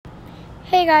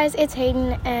Hey guys, it's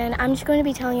Hayden, and I'm just going to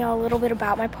be telling y'all a little bit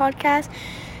about my podcast.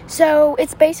 So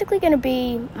it's basically going to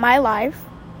be my life.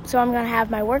 So I'm going to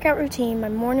have my workout routine, my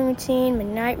morning routine, my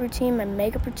night routine, my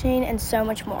makeup routine, and so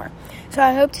much more. So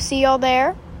I hope to see y'all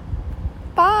there.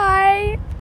 Bye!